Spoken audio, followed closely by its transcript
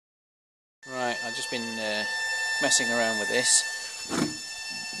I've just been messing around with this.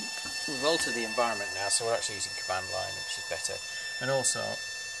 We've altered the environment now, so we're actually using command line, which is better. And also,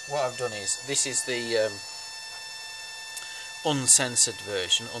 what I've done is, this is the uncensored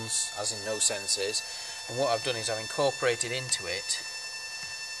version, as in no censors, and what I've done is I've incorporated into it,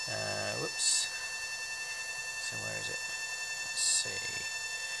 whoops, so where is it? Let's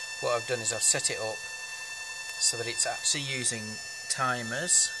see. What I've done is I've set it up so that it's actually using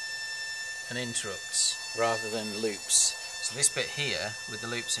timers and interrupts rather than loops. So this bit here with the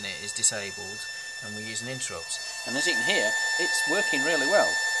loops in it is disabled, and we're using interrupts. And as you can hear, it's working really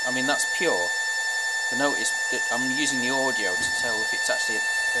well. I mean, that's pure. But notice that I'm using the audio to tell if it's actually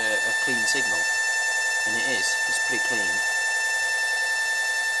a clean signal, and it is. It's pretty clean.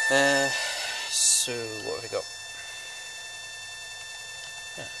 So what have we got?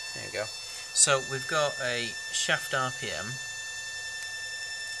 Yeah, there we go. So we've got a shaft RPM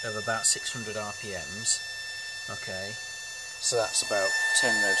of about 600 RPMs. Okay. So that's about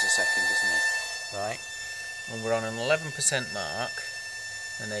 10 revs a second, isn't it? Right. And we're on an 11% mark,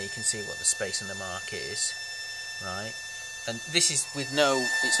 and there you can see what the space in the mark is. Right. And this is with no,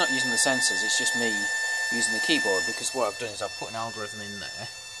 it's not using the sensors, it's just me using the keyboard, because what I've done is I've put an algorithm in there,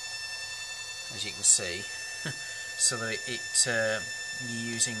 as you can see, so that you're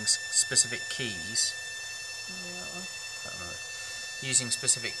using specific keys. I don't know. Using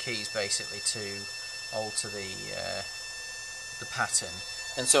specific keys basically to alter the pattern,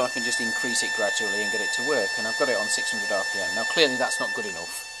 and so I can just increase it gradually and get it to work, and I've got it on 600 RPM. Now clearly that's not good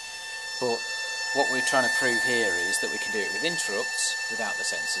enough, but what we're trying to prove here is that we can do it with interrupts, without the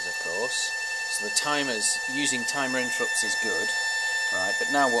sensors of course. So the timers, using timer interrupts is good, right?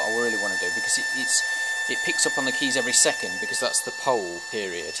 But now what I really want to do, because it picks up on the keys every second, because that's the pole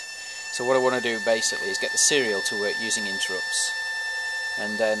period. So what I want to do basically is get the serial to work using interrupts,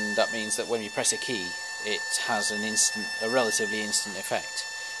 and then that means that when you press a key, it has a relatively instant effect,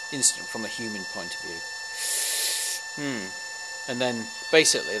 instant from a human point of view. And then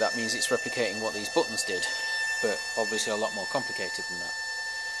basically that means it's replicating what these buttons did, but obviously a lot more complicated than that.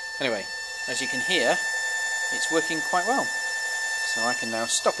 Anyway, as you can hear, it's working quite well. So I can now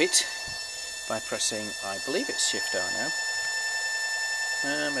stop it by pressing, I believe it's Shift R now.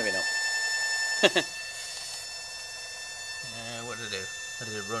 Maybe not. What did I do? I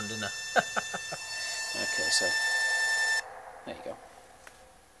did a run, didn't I? Okay, so there you go.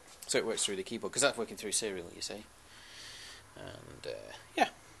 So it works through the keyboard, because that's working through serial, you see. And yeah,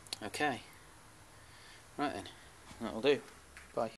 okay. Right then, that'll do.